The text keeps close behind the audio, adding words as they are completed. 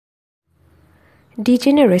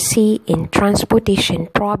Degeneracy in transportation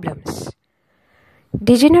problems.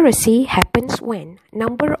 Degeneracy happens when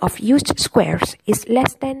number of used squares is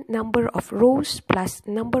less than number of rows plus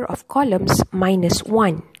number of columns minus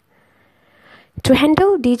 1. To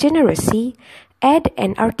handle degeneracy, add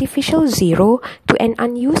an artificial zero to an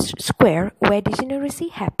unused square where degeneracy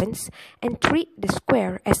happens and treat the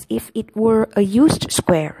square as if it were a used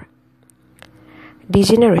square.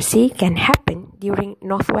 Degeneracy can happen during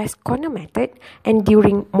northwest corner method and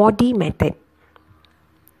during Modi method.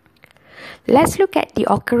 Let's look at the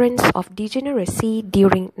occurrence of degeneracy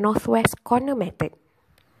during northwest corner method.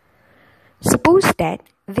 Suppose that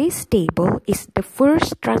this table is the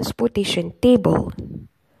first transportation table.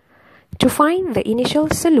 To find the initial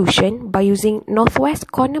solution by using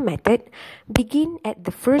northwest corner method, begin at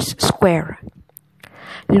the first square.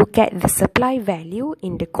 Look at the supply value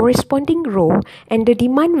in the corresponding row and the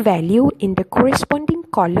demand value in the corresponding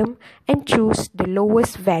column and choose the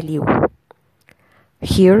lowest value.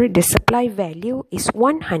 Here, the supply value is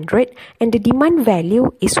 100 and the demand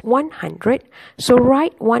value is 100, so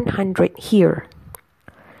write 100 here.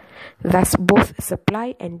 Thus, both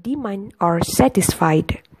supply and demand are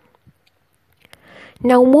satisfied.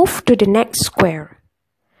 Now move to the next square.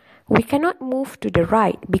 We cannot move to the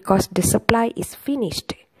right because the supply is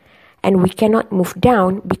finished, and we cannot move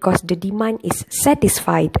down because the demand is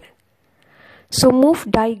satisfied. So move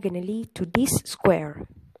diagonally to this square.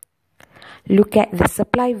 Look at the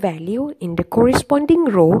supply value in the corresponding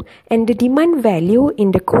row and the demand value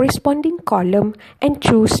in the corresponding column and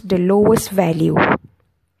choose the lowest value.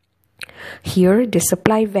 Here, the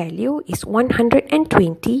supply value is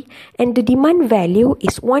 120 and the demand value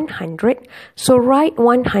is 100, so write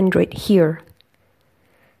 100 here.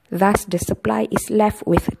 Thus, the supply is left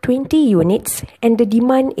with 20 units and the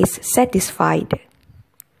demand is satisfied.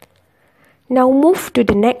 Now move to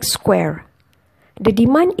the next square. The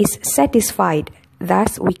demand is satisfied,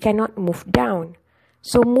 thus we cannot move down,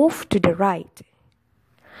 so move to the right.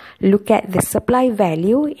 Look at the supply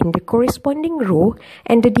value in the corresponding row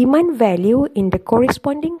and the demand value in the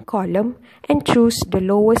corresponding column and choose the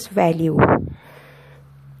lowest value.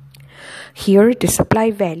 Here, the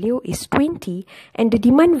supply value is 20 and the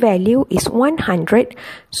demand value is 100,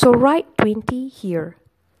 so write 20 here.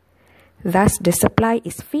 Thus, the supply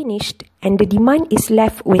is finished and the demand is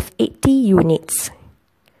left with 80 units.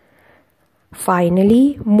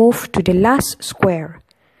 Finally, move to the last square.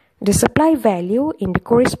 The supply value in the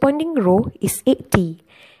corresponding row is 80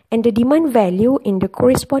 and the demand value in the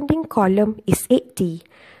corresponding column is 80,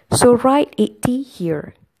 so write 80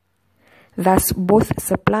 here. Thus, both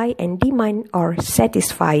supply and demand are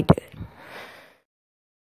satisfied.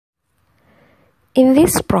 In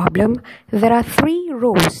this problem, there are 3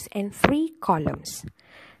 rows and 3 columns.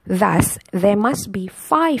 Thus, there must be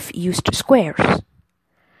 5 used squares.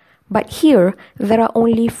 But here, there are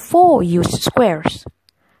only 4 used squares.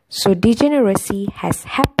 So degeneracy has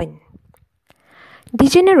happened.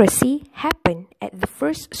 Degeneracy happened at the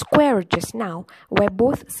first square just now, where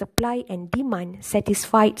both supply and demand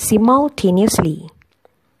satisfied simultaneously.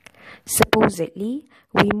 Supposedly,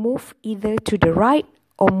 we move either to the right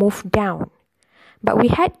or move down, but we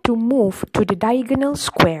had to move to the diagonal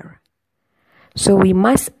square. So we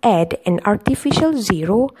must add an artificial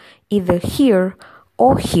zero either here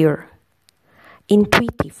or here.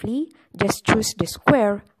 Intuitively, just choose the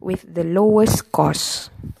square with the lowest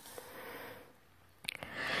cost.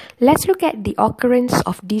 Let's look at the occurrence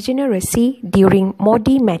of degeneracy during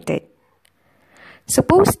Modi method.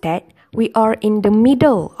 Suppose that we are in the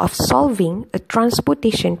middle of solving a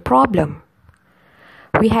transportation problem.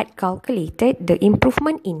 We had calculated the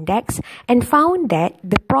improvement index and found that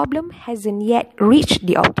the problem hasn't yet reached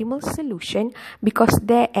the optimal solution because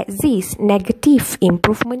there exists negative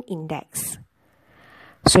improvement index.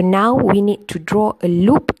 So now we need to draw a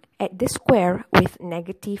loop at the square with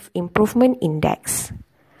negative improvement index.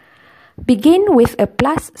 Begin with a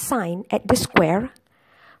plus sign at the square,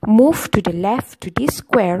 move to the left to this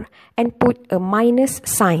square and put a minus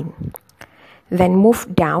sign. Then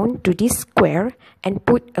move down to this square and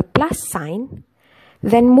put a plus sign.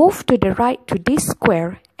 Then move to the right to this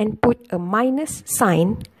square and put a minus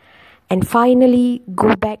sign. And finally,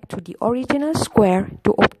 go back to the original square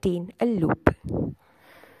to obtain a loop.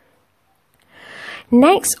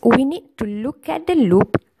 Next, we need to look at the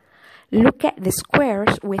loop, look at the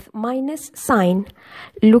squares with minus sign,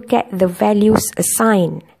 look at the values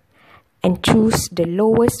assigned, and choose the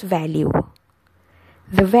lowest value.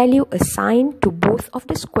 The value assigned to both of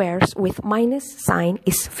the squares with minus sign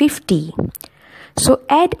is 50. So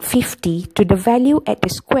add 50 to the value at the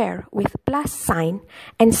square with plus sign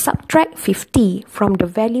and subtract 50 from the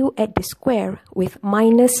value at the square with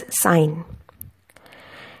minus sign.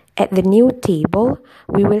 At the new table,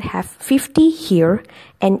 we will have 50 here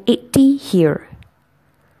and 80 here.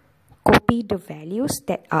 Copy the values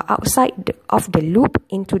that are outside of the loop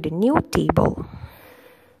into the new table.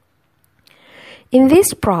 In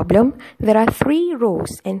this problem, there are 3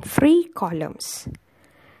 rows and 3 columns.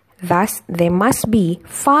 Thus, there must be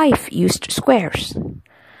 5 used squares.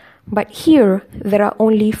 But here, there are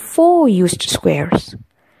only 4 used squares.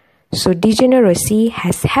 So degeneracy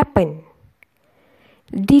has happened.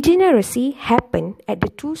 Degeneracy happened at the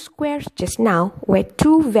 2 squares just now where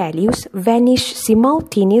 2 values vanish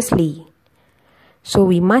simultaneously. So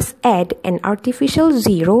we must add an artificial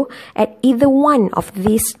 0 at either one of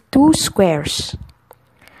these 2 squares.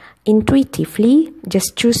 Intuitively,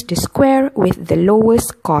 just choose the square with the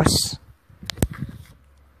lowest cost.